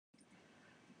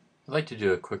I'd like to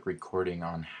do a quick recording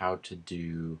on how to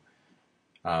do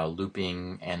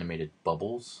looping animated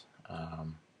bubbles. A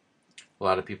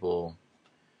lot of people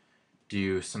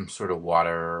do some sort of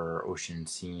water or ocean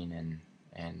scene,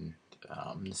 and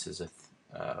this is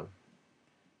a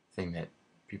thing that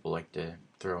people like to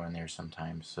throw in there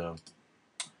sometimes. So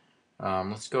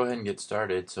let's go ahead and get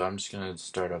started. So I'm just going to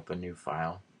start up a new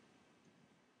file,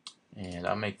 and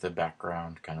I'll make the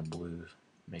background kind of blue,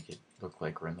 make it look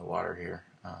like we're in the water here.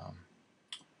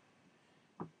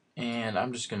 And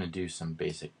I'm just going to do some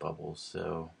basic bubbles.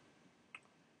 So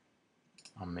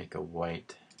I'll make a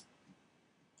white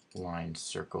lined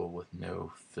circle with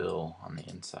no fill on the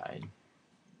inside.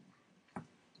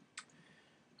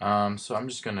 So I'm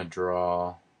just going to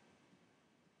draw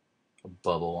a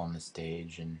bubble on the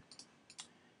stage, and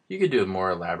you could do a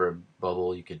more elaborate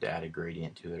bubble. You could add a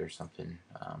gradient to it or something,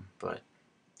 but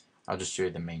I'll just show you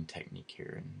the main technique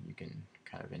here, and you can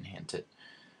kind of enhance it.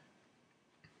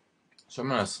 So I'm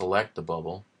going to select the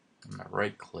bubble. I'm going to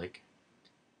right click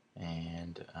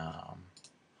and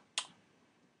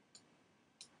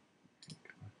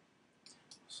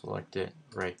select it,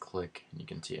 right click, and you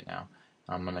can see it now.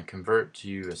 I'm going to convert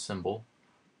to a symbol.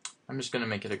 I'm just going to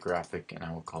make it a graphic, and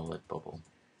I will call it bubble.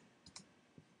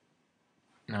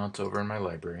 Now it's over in my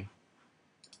library.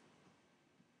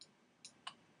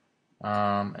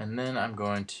 And then I'm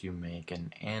going to make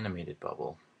an animated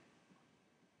bubble.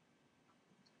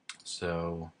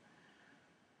 So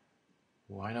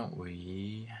why don't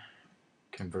we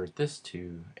convert this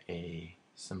to a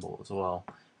symbol as well.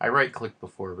 I right click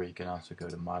before, but you can also go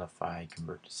to modify,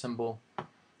 convert to symbol.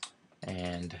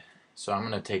 And so I'm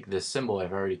going to take this symbol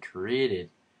I've already created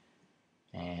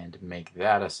and make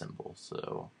that a symbol.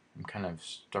 So I'm kind of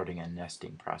starting a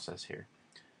nesting process here.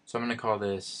 So I'm going to call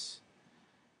this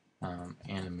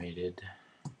animated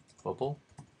bubble.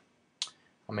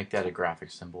 I'll make that a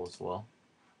graphic symbol as well.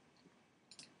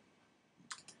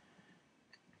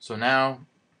 So now,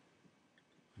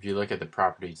 if you look at the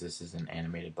properties, this is an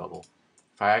animated bubble.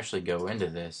 If I actually go into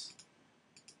this,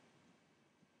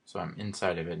 so I'm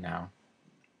inside of it now,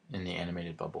 in the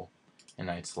animated bubble, and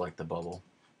I select the bubble,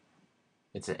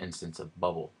 it's an instance of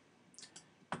bubble.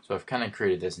 So I've kind of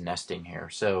created this nesting here.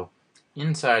 So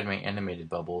inside my animated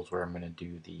bubble is where I'm going to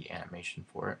do the animation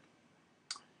for it.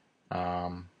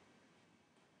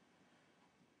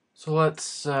 So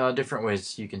let's, different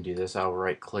ways you can do this. I'll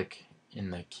right click in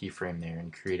the keyframe there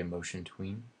and create a motion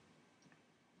tween.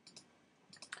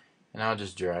 And I'll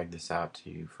just drag this out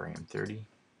to frame 30.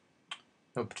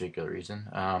 No particular reason.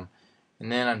 And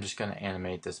then I'm just going to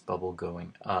animate this bubble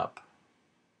going up.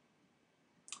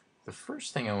 The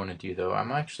first thing I want to do, though,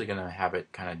 I'm actually going to have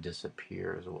it kind of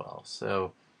disappear as well.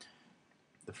 So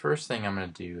the first thing I'm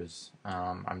going to do is,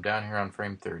 I'm down here on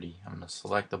frame 30. I'm going to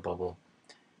select the bubble.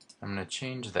 I'm going to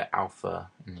change the alpha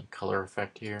and the color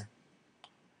effect here.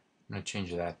 I'm going to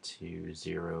change that to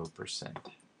 0%.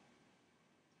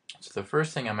 So the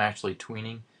first thing I'm actually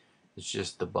tweening is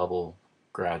just the bubble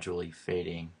gradually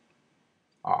fading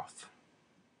off.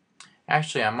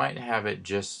 Actually, I might have it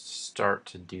just start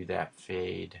to do that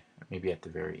fade maybe at the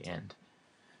very end.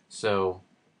 So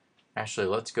actually,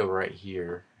 let's go right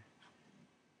here,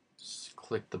 just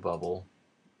click the bubble,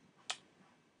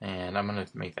 and I'm going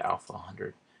to make the alpha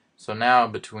 100. So now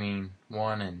between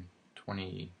 1 and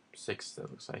 26,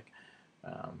 that looks like,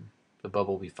 the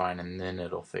bubble will be fine, and then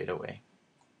it'll fade away.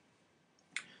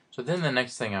 So then the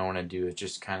next thing I want to do is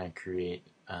just kind of create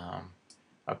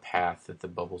a path that the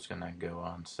bubble's going to go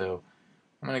on. So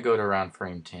I'm going to go to around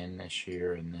frame 10-ish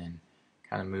here, and then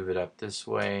kind of move it up this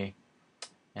way,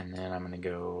 and then I'm going to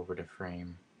go over to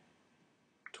frame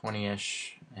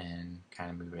 20-ish and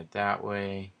kind of move it that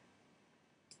way,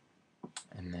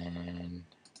 and then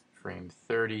frame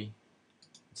 30.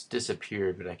 It's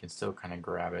disappeared, but I can still kind of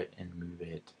grab it and move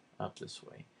it up this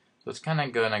way. So it's kind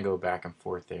of going to go back and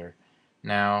forth there.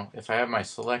 Now, if I have my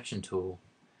selection tool,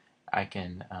 I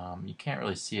can, you can't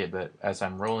really see it, but as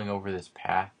I'm rolling over this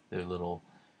path, the little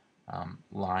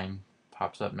line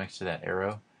pops up next to that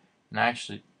arrow, and I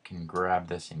actually can grab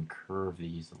this and curve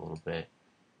these a little bit.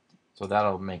 So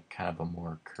that'll make kind of a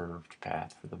more curved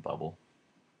path for the bubble.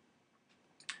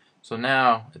 So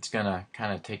now it's going to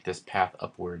kind of take this path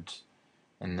upwards,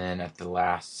 and then at the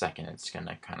last second it's going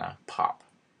to kind of pop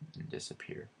and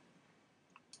disappear.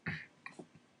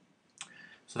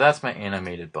 So that's my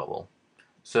animated bubble.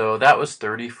 So that was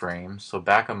 30 frames. So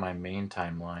back on my main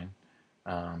timeline,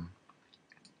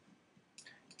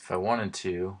 if I wanted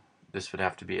to, this would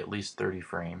have to be at least 30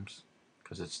 frames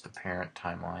because it's the parent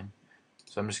timeline.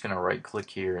 So I'm just going to right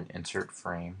click here and insert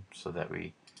frame so that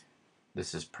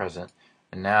this is present.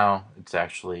 And now it's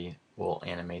actually will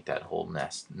animate that whole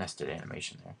nested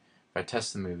animation there. If I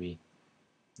test the movie,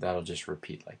 that'll just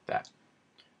repeat like that.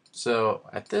 So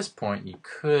at this point, you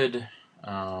could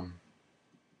you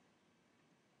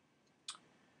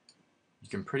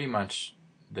can pretty much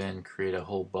then create a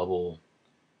whole bubble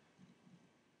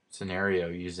scenario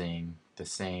using the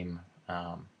same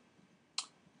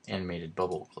animated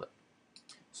bubble clip.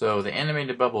 So the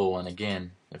animated bubble one,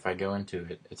 again, if I go into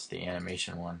it, it's the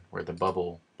animation one, where the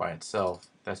bubble by itself,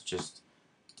 that's just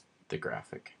the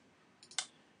graphic.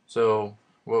 So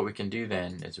what we can do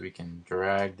then is we can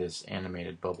drag this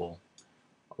animated bubble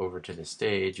over to the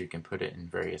stage. You can put it in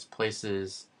various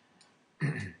places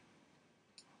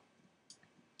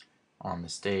on the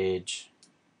stage.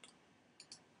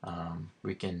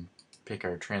 We can pick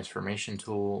our transformation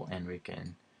tool and we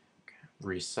can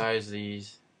resize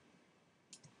these.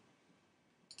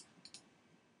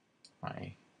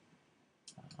 My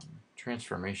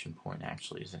transformation point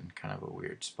actually is in kind of a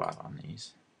weird spot on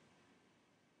these.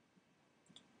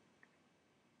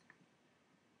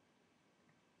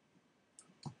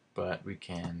 But we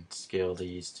can scale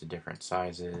these to different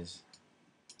sizes.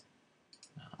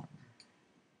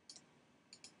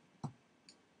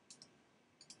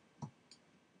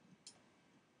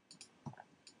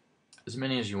 As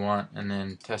many as you want, and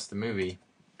then test the movie,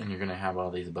 and you're going to have all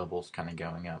these bubbles kind of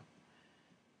going up.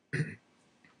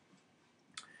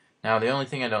 Now, the only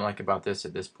thing I don't like about this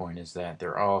at this point is that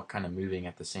they're all kind of moving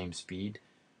at the same speed.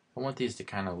 I want these to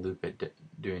kind of loop at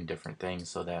doing different things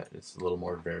so that it's a little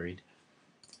more varied.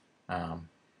 Let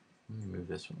me move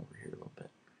this one over here a little bit.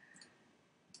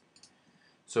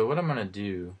 So what I'm going to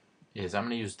do is I'm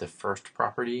going to use the first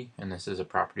property, and this is a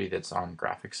property that's on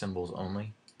graphic symbols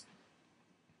only.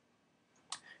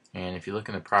 And if you look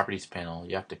in the properties panel,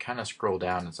 you have to kind of scroll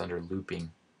down. It's under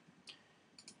looping.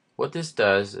 What this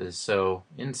does is, so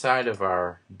inside of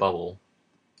our bubble,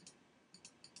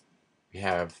 we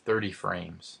have 30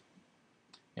 frames.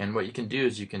 And what you can do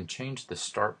is you can change the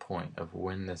start point of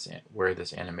when where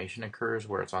this animation occurs,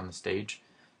 where it's on the stage.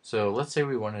 So let's say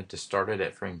we wanted to start it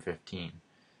at frame 15.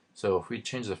 So if we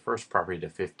change the first property to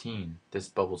 15, this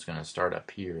bubble is going to start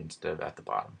up here instead of at the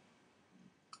bottom.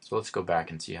 So let's go back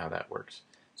and see how that works.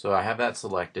 So I have that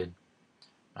selected.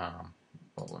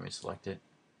 Well, let me select it.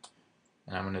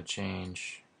 And I'm going to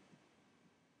change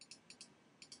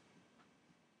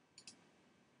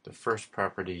the first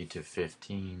property to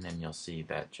 15, and you'll see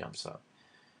that jumps up.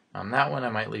 That one I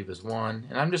might leave as 1,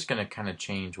 and I'm just going to kind of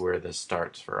change where this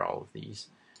starts for all of these.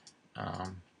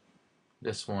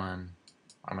 This one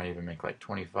I might even make like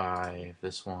 25.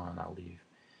 This one I'll leave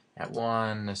at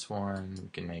 1. This one we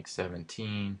can make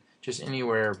 17. Just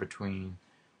anywhere between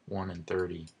 1 and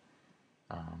 30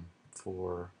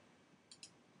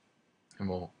 and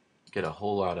we'll get a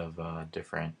whole lot of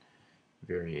different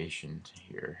variations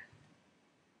here.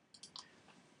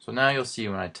 So now you'll see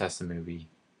when I test the movie,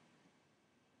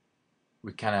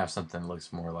 we kind of have something that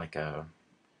looks more like a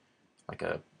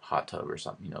hot tub or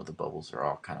something. You know, the bubbles are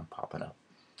all kind of popping up.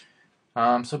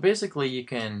 So basically, you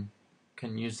can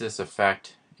use this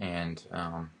effect and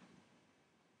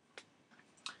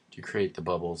to create the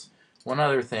bubbles. One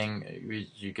other thing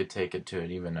you could take it to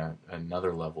even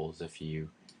another level is if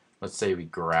you, let's say we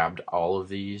grabbed all of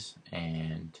these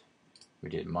and we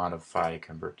did modify,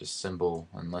 convert to symbol,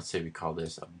 and let's say we call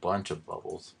this a bunch of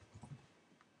bubbles.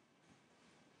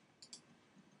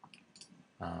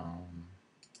 Let's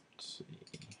see.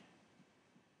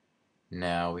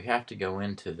 Now we have to go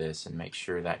into this and make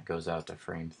sure that goes out to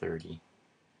frame 30.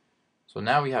 So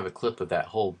now we have a clip of that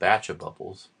whole batch of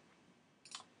bubbles.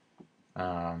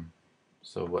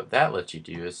 So what that lets you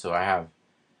do is, so I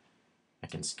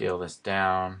can scale this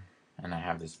down, and I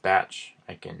have this batch.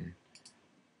 I can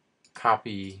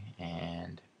copy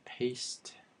and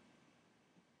paste.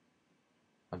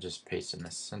 I'll just paste in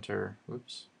the center.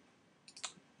 Oops.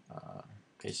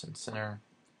 Paste in center.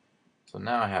 So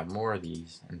now I have more of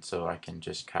these, and so I can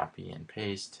just copy and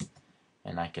paste,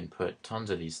 and I can put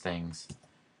tons of these things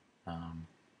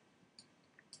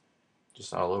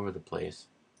just all over the place.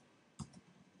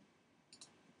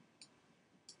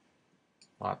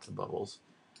 Lots of bubbles.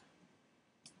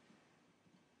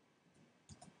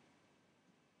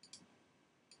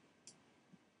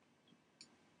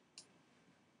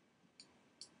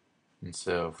 And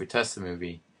so if we test the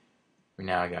movie, we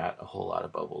now got a whole lot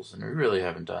of bubbles, and we really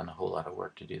haven't done a whole lot of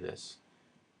work to do this.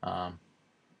 And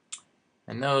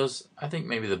those, I think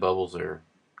maybe the bubbles are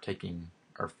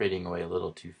fading away a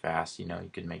little too fast. You know,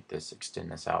 you could make this,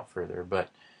 extend this out further, but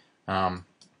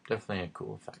definitely a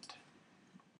cool effect.